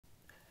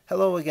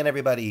Hello again,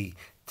 everybody.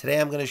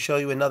 Today I'm going to show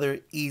you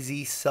another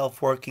easy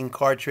self-working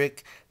card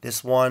trick.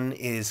 This one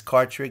is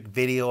card trick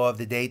video of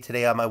the day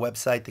today on my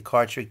website,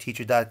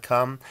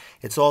 thecardtrickteacher.com.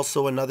 It's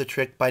also another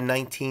trick by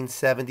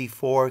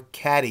 1974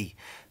 Caddy.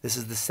 This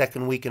is the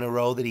second week in a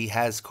row that he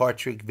has card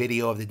trick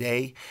video of the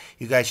day.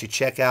 You guys should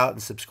check out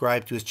and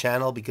subscribe to his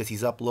channel because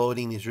he's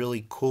uploading these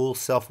really cool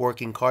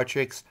self-working card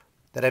tricks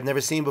that I've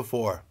never seen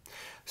before.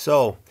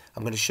 So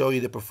I'm going to show you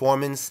the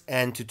performance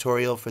and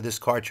tutorial for this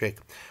card trick.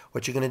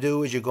 What you're going to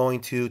do is you're going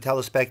to tell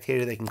the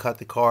spectator they can cut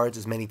the cards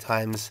as many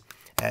times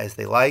as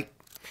they like.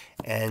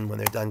 And when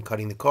they're done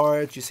cutting the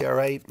cards, you say, all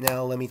right,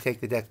 now let me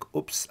take the deck.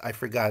 Oops, I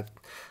forgot.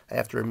 I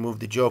have to remove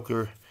the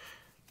joker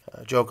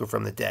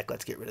from the deck.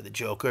 Let's get rid of the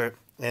joker.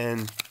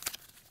 And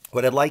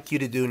what I'd like you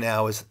to do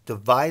now is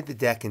divide the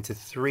deck into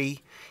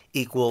 3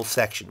 equal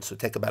sections. So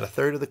take about a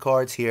third of the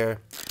cards here,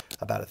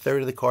 about a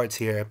third of the cards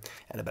here,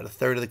 and about a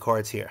third of the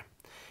cards here.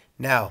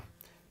 Now,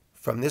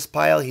 from this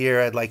pile here,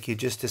 I'd like you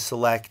just to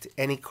select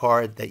any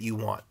card that you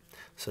want.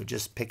 So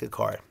just pick a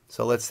card.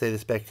 So let's say the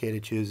spectator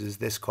chooses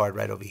this card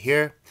right over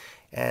here,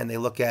 and they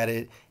look at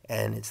it,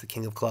 and it's the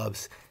King of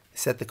Clubs.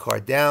 Set the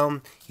card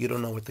down. You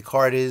don't know what the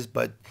card is,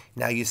 but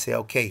now you say,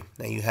 okay,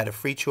 now you had a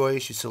free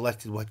choice. You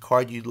selected what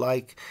card you'd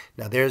like.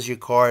 Now there's your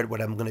card.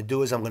 What I'm going to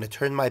do is I'm going to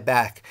turn my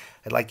back.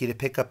 I'd like you to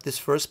pick up this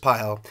first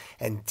pile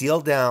and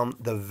deal down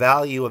the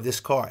value of this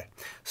card.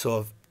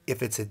 So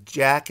if it's a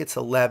jack, it's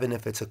 11.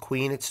 If it's a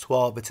queen, it's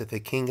 12. If it's a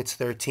king, it's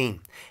 13.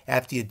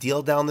 After you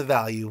deal down the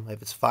value,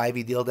 if it's 5,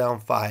 you deal down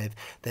 5.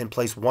 Then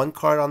place 1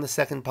 card on the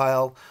second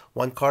pile,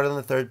 1 card on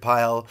the third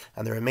pile,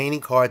 and the remaining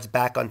cards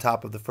back on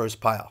top of the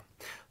first pile.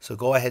 So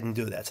go ahead and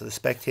do that. So the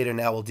spectator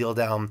now will deal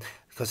down,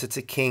 because it's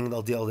a king,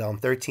 they'll deal down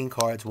 13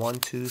 cards. 1,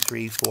 2,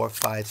 3, 4,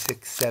 5,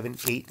 6, 7,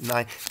 8,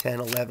 9, 10,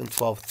 11,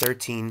 12,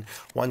 13.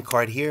 1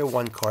 card here,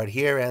 1 card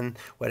here, and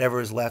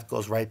whatever is left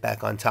goes right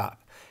back on top.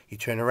 You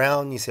turn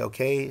around, you say,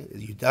 okay,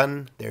 you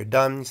done? They're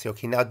done. You say,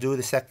 okay, now do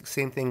the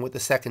same thing with the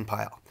second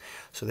pile.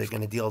 So they're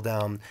going to deal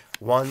down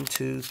 1,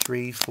 2,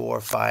 3,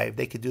 4, 5.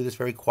 They could do this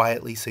very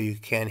quietly so you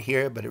can't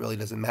hear, but it really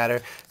doesn't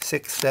matter.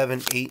 6,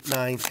 7, 8,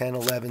 9, 10,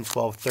 11,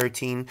 12,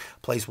 13.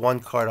 Place 1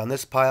 card on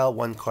this pile,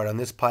 1 card on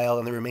this pile,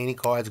 and the remaining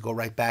cards go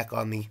right back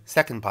on the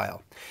second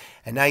pile.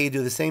 And now you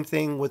do the same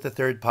thing with the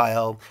third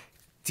pile.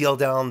 Deal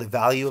down the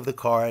value of the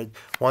card.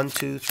 1,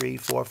 2, 3,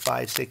 4,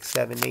 5, 6,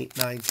 7, 8,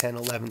 9, 10,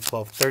 11,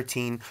 12,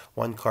 13.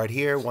 1 card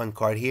here, 1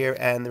 card here,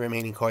 and the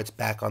remaining cards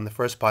back on the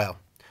first pile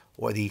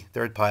or the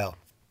third pile.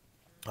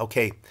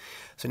 Okay,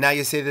 so now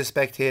you say to the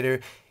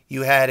spectator,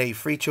 you had a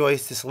free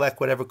choice to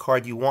select whatever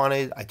card you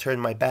wanted. I turned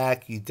my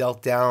back, you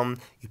dealt down,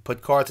 you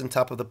put cards on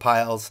top of the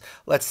piles.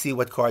 Let's see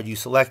what card you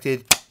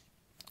selected.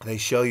 They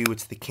show you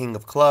it's the King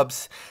of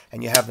Clubs,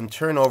 and you have them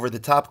turn over the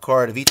top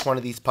card of each one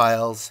of these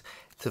piles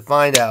to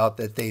find out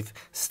that they've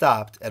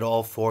stopped at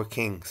all 4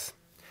 kings.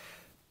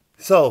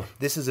 So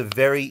this is a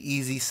very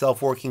easy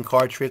self-working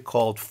card trick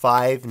called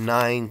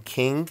 5-9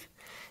 King,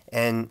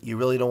 and you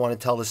really don't want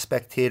to tell the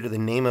spectator the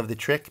name of the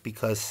trick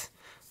because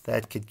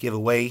that could give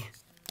away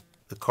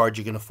the card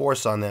you're going to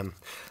force on them.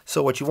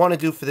 So what you want to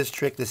do for this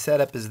trick, the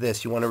setup is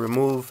this. You want to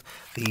remove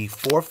the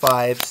 4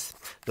 5s,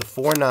 the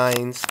 4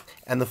 9s,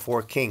 and the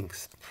 4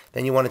 kings.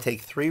 Then you want to take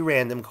 3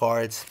 random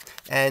cards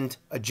and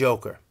a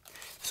joker.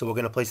 So we're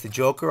going to place the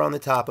joker on the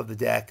top of the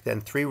deck,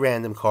 then 3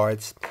 random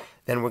cards.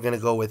 Then we're going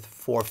to go with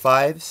 4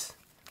 5s,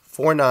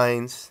 4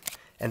 9s,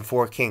 and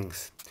 4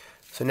 kings.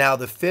 So now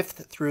the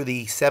 5th through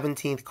the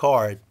 17th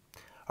card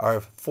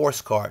are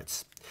force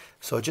cards.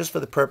 So just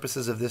for the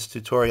purposes of this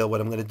tutorial,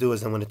 what I'm going to do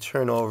is I'm going to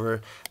turn over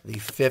the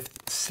 5th,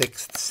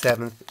 6th,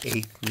 7th,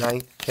 8th,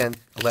 9th, 10th,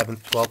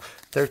 11th, 12th,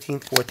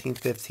 13th,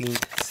 14th, 15th,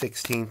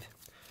 16th.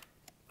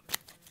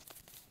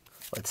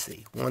 Let's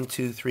see, 1,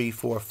 2, 3,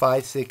 4,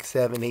 5, 6,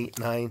 7, 8,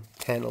 9,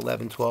 10,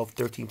 11, 12,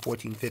 13,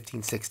 14,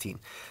 15, 16.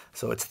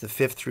 So it's the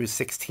 5th through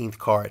 16th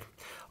card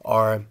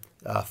are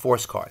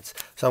force cards.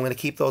 So I'm going to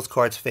keep those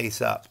cards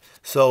face up.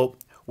 So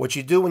what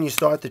you do when you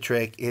start the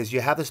trick is you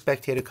have the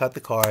spectator cut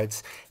the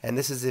cards, and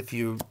this is if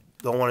you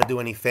don't want to do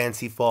any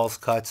fancy false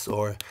cuts,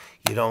 or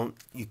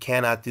you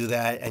cannot do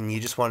that, and you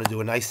just want to do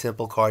a nice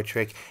simple card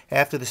trick.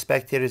 After the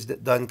spectator's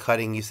done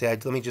cutting, you say,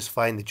 let me just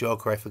find the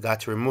joker, I forgot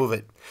to remove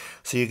it.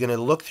 So you're going to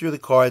look through the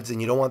cards, and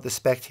you don't want the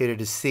spectator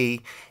to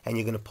see, and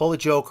you're going to pull a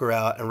joker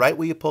out, and right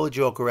where you pull a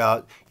joker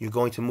out, you're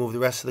going to move the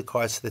rest of the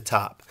cards to the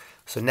top.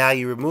 So now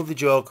you remove the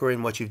joker,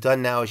 and what you've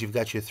done now is you've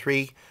got your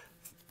 3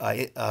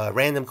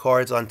 random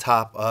cards on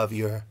top of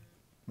your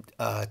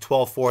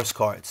 12 force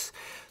cards.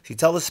 So you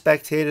tell the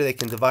spectator they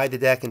can divide the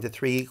deck into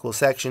 3 equal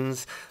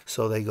sections.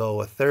 So they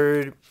go a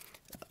third,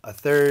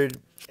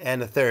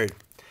 and a third.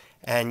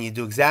 And you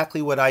do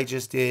exactly what I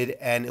just did,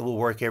 and it will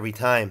work every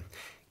time.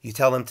 You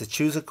tell them to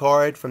choose a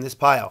card from this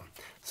pile.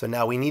 So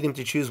now we need him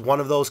to choose one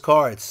of those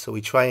cards. So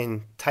we try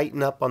and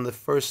tighten up on the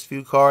first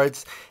few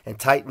cards and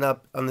tighten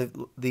up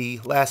on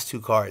the last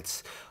 2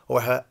 cards,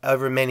 or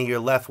however many you're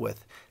left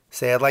with.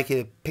 Say, I'd like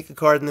you to pick a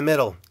card in the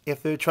middle.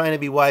 If they're trying to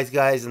be wise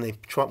guys and they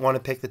want to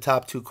pick the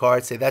top 2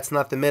 cards, say, that's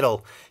not the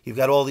middle. You've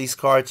got all these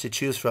cards to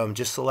choose from.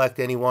 Just select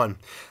any one.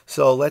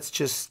 So let's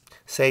just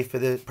say for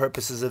the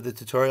purposes of the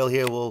tutorial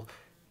here, we'll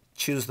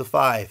choose the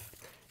 5.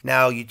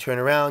 Now you turn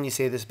around, you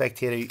say to the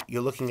spectator,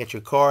 you're looking at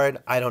your card.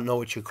 I don't know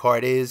what your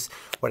card is.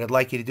 What I'd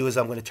like you to do is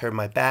I'm going to turn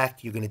my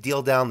back. You're going to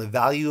deal down the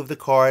value of the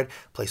card,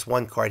 place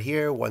 1 card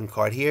here, 1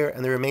 card here,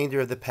 and the remainder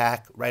of the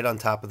pack right on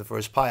top of the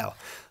first pile.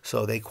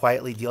 So they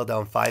quietly deal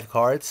down 5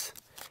 cards,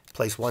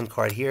 place 1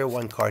 card here,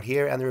 1 card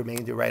here, and the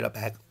remainder right up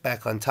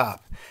back on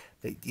top.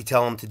 You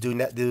tell them to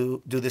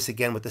do this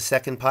again with the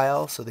second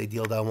pile. So they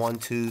deal down 1,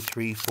 2,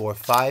 3, 4,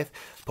 5.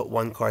 Put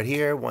 1 card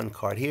here, 1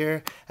 card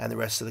here, and the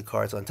rest of the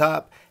cards on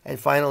top. And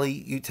finally,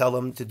 you tell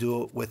them to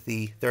do it with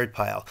the third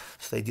pile.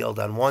 So they deal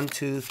down 1,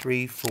 2,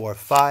 3, 4,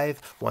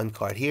 5. 1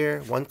 card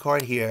here, 1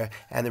 card here,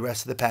 and the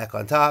rest of the pack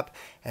on top.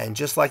 And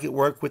just like it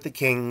worked with the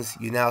kings,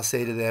 you now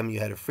say to them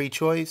you had a free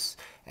choice,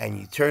 and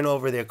you turn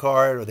over their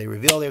card, or they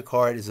reveal their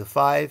card as a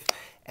 5,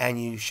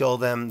 and you show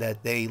them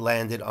that they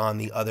landed on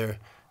the other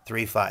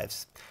 3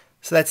 5s.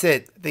 So that's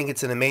it. I think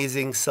it's an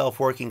amazing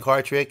self-working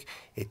card trick.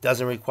 It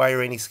doesn't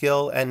require any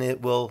skill, and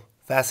it will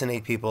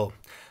fascinate people.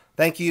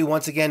 Thank you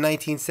once again,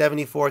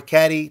 1974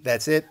 Caddy.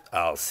 That's it.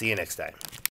 I'll see you next time.